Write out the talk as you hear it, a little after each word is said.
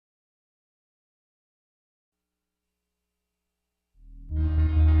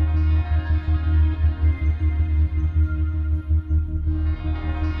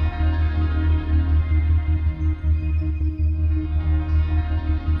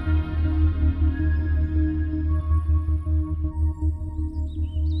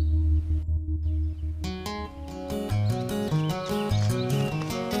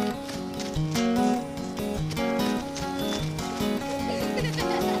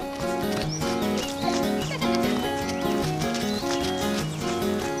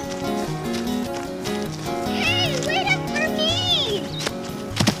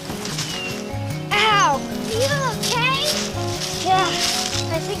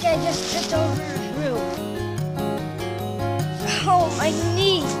think I just tripped over through. Oh, my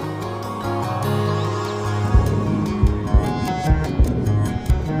knee.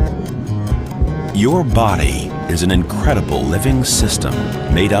 Your body is an incredible living system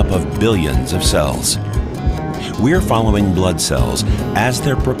made up of billions of cells. We're following blood cells as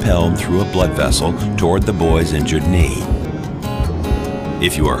they're propelled through a blood vessel toward the boy's injured knee.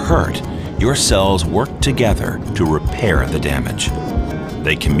 If you are hurt, your cells work together to repair the damage.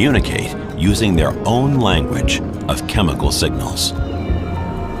 They communicate using their own language of chemical signals.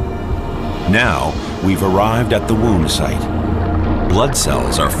 Now, we've arrived at the wound site. Blood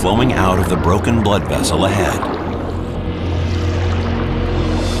cells are flowing out of the broken blood vessel ahead.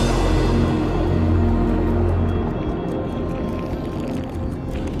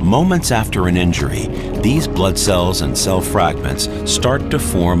 Moments after an injury, these blood cells and cell fragments start to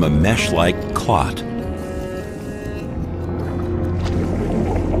form a mesh-like clot.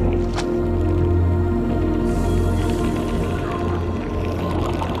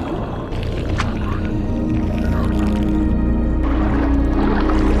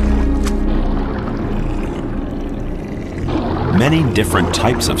 Many different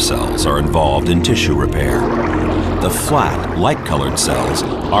types of cells are involved in tissue repair. The flat, light-colored cells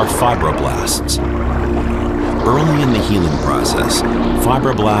are fibroblasts. Early in the healing process,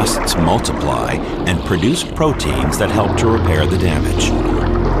 fibroblasts multiply and produce proteins that help to repair the damage.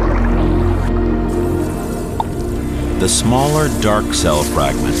 The smaller, dark cell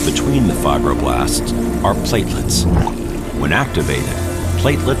fragments between the fibroblasts are platelets. When activated,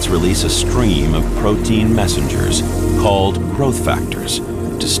 platelets release a stream of protein messengers called growth factors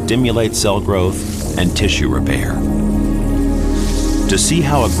to stimulate cell growth and tissue repair. To see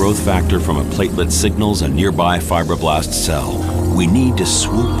how a growth factor from a platelet signals a nearby fibroblast cell, we need to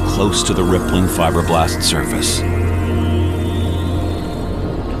swoop close to the rippling fibroblast surface.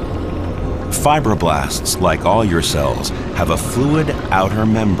 Fibroblasts, like all your cells, have a fluid outer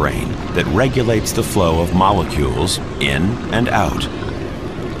membrane that regulates the flow of molecules in and out.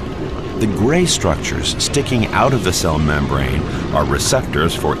 The gray structures sticking out of the cell membrane are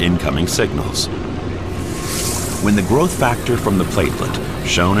receptors for incoming signals. When the growth factor from the platelet,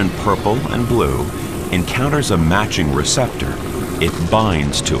 shown in purple and blue, encounters a matching receptor, it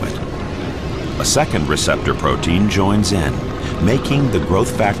binds to it. A second receptor protein joins in, making the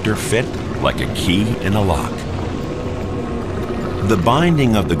growth factor fit like a key in a lock. The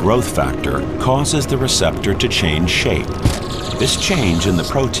binding of the growth factor causes the receptor to change shape. This change in the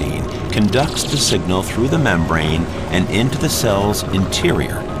protein conducts the signal through the membrane and into the cell's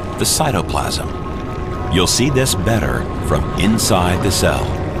interior, the cytoplasm. You'll see this better from inside the cell.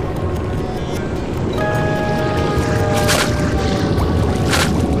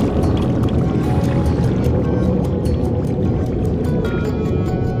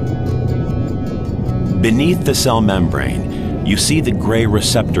 Beneath the cell membrane, you see the gray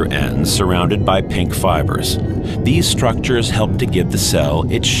receptor ends surrounded by pink fibers. These structures help to give the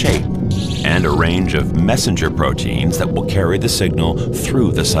cell its shape and a range of messenger proteins that will carry the signal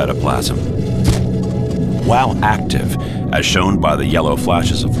through the cytoplasm. While active, as shown by the yellow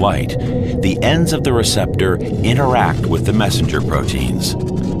flashes of light, the ends of the receptor interact with the messenger proteins.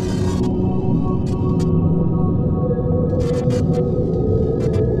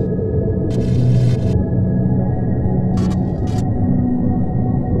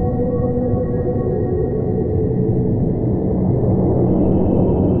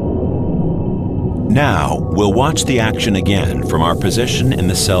 Now, we'll watch the action again from our position in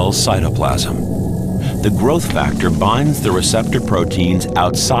the cell's cytoplasm. The growth factor binds the receptor proteins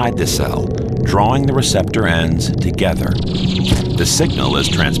outside the cell, drawing the receptor ends together. The signal is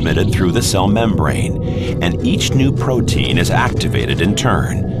transmitted through the cell membrane, and each new protein is activated in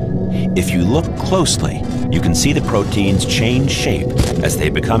turn. If you look closely, you can see the proteins change shape as they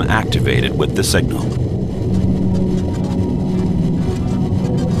become activated with the signal.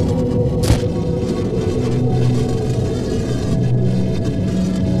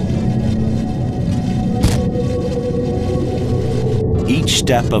 Each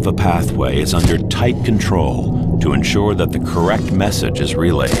step of a pathway is under tight control to ensure that the correct message is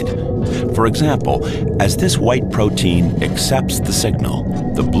relayed. For example, as this white protein accepts the signal,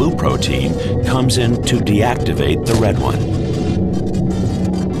 the blue protein comes in to deactivate the red one.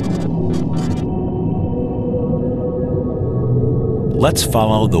 Let's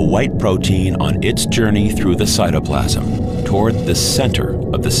follow the white protein on its journey through the cytoplasm toward the center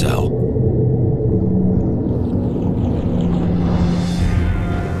of the cell.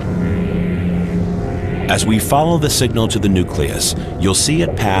 As we follow the signal to the nucleus, you'll see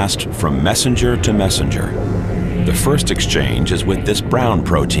it passed from messenger to messenger. The first exchange is with this brown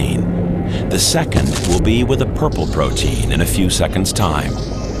protein. The second will be with a purple protein in a few seconds' time.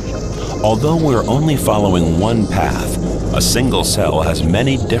 Although we're only following one path, a single cell has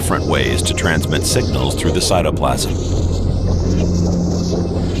many different ways to transmit signals through the cytoplasm.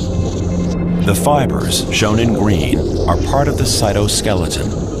 The fibers, shown in green, are part of the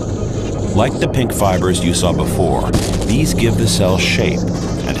cytoskeleton. Like the pink fibers you saw before, these give the cell shape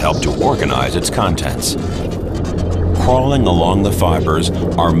and help to organize its contents. Crawling along the fibers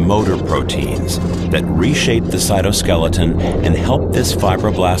are motor proteins that reshape the cytoskeleton and help this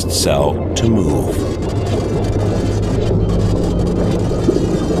fibroblast cell to move.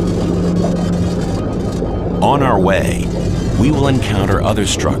 On our way, we will encounter other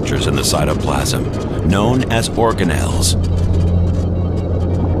structures in the cytoplasm, known as organelles.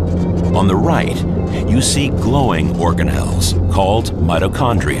 On the right, you see glowing organelles called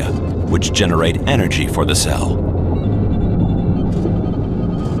mitochondria, which generate energy for the cell.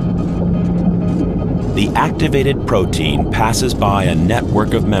 The activated protein passes by a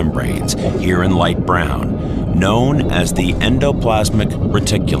network of membranes, here in light brown, known as the endoplasmic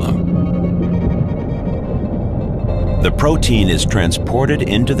reticulum. The protein is transported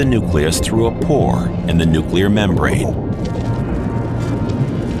into the nucleus through a pore in the nuclear membrane.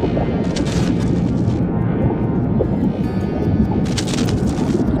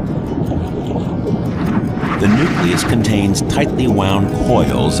 The nucleus contains tightly wound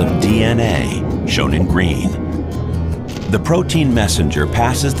coils of DNA, shown in green. The protein messenger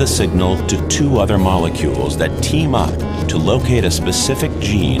passes the signal to two other molecules that team up to locate a specific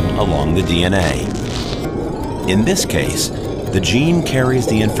gene along the DNA. In this case, the gene carries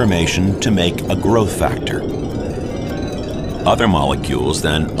the information to make a growth factor. Other molecules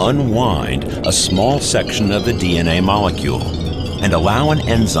then unwind a small section of the DNA molecule and allow an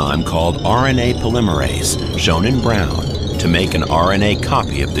enzyme called RNA polymerase, shown in brown, to make an RNA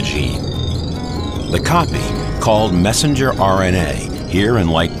copy of the gene. The copy, called messenger RNA, here in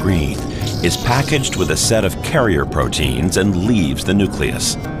light green, is packaged with a set of carrier proteins and leaves the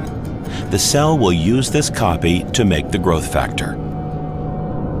nucleus. The cell will use this copy to make the growth factor.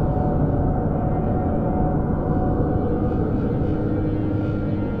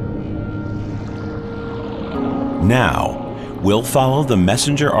 Now, we'll follow the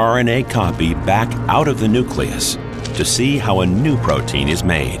messenger RNA copy back out of the nucleus to see how a new protein is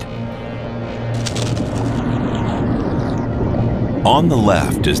made. On the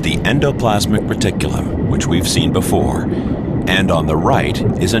left is the endoplasmic reticulum, which we've seen before, and on the right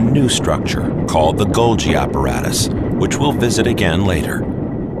is a new structure called the Golgi apparatus, which we'll visit again later.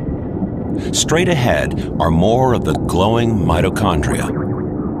 Straight ahead are more of the glowing mitochondria.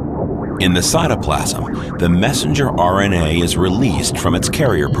 In the cytoplasm, the messenger RNA is released from its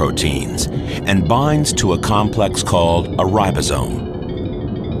carrier proteins and binds to a complex called a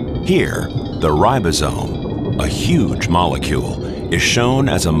ribosome. Here, the ribosome, a huge molecule, is shown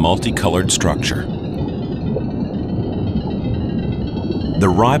as a multicolored structure. The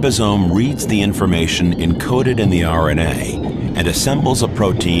ribosome reads the information encoded in the RNA and assembles a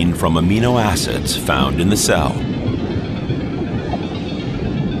protein from amino acids found in the cell.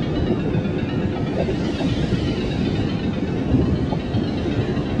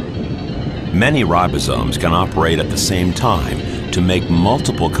 Many ribosomes can operate at the same time to make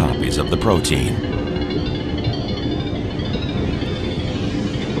multiple copies of the protein.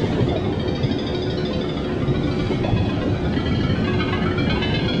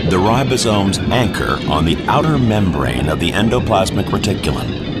 The ribosomes anchor on the outer membrane of the endoplasmic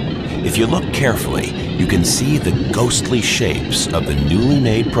reticulum. If you look carefully, you can see the ghostly shapes of the newly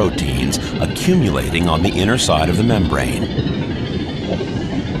made proteins accumulating on the inner side of the membrane.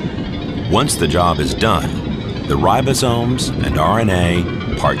 Once the job is done, the ribosomes and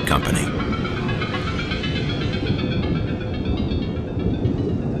RNA part company.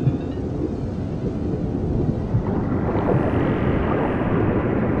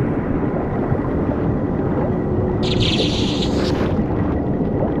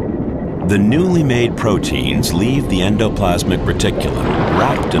 The newly made proteins leave the endoplasmic reticulum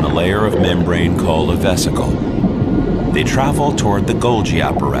wrapped in a layer of membrane called a vesicle. They travel toward the Golgi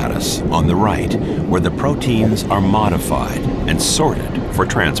apparatus on the right, where the proteins are modified and sorted for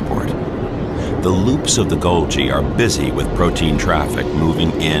transport. The loops of the Golgi are busy with protein traffic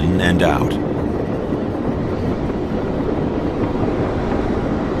moving in and out.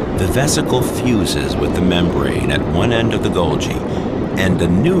 The vesicle fuses with the membrane at one end of the Golgi, and a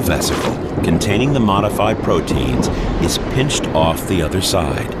new vesicle containing the modified proteins is pinched off the other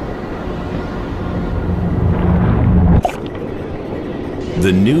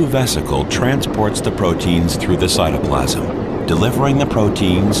The new vesicle transports the proteins through the cytoplasm, delivering the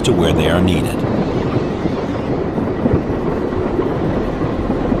proteins to where they are needed.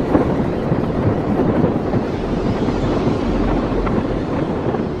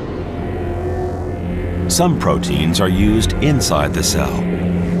 Some proteins are used inside the cell.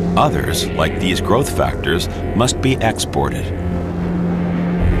 Others, like these growth factors, must be exported.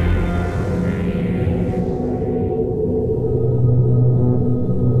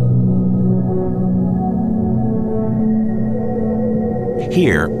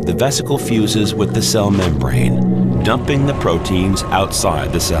 Here, the vesicle fuses with the cell membrane, dumping the proteins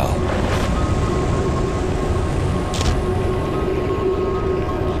outside the cell.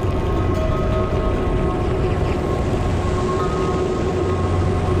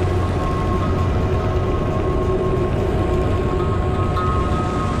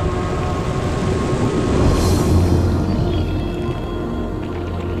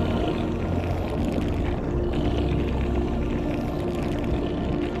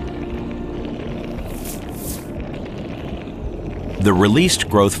 The released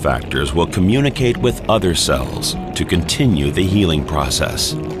growth factors will communicate with other cells to continue the healing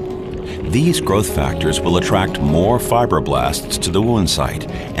process. These growth factors will attract more fibroblasts to the wound site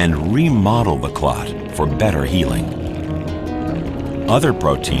and remodel the clot for better healing. Other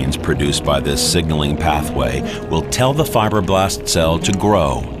proteins produced by this signaling pathway will tell the fibroblast cell to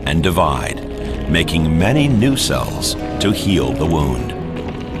grow and divide, making many new cells to heal the wound.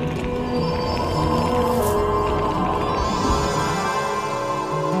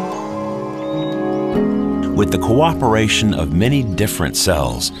 With the cooperation of many different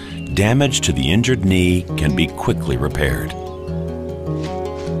cells, damage to the injured knee can be quickly repaired.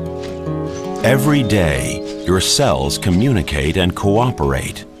 Every day, your cells communicate and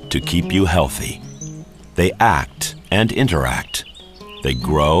cooperate to keep you healthy. They act and interact. They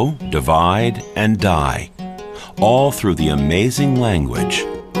grow, divide, and die, all through the amazing language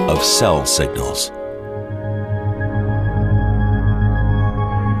of cell signals.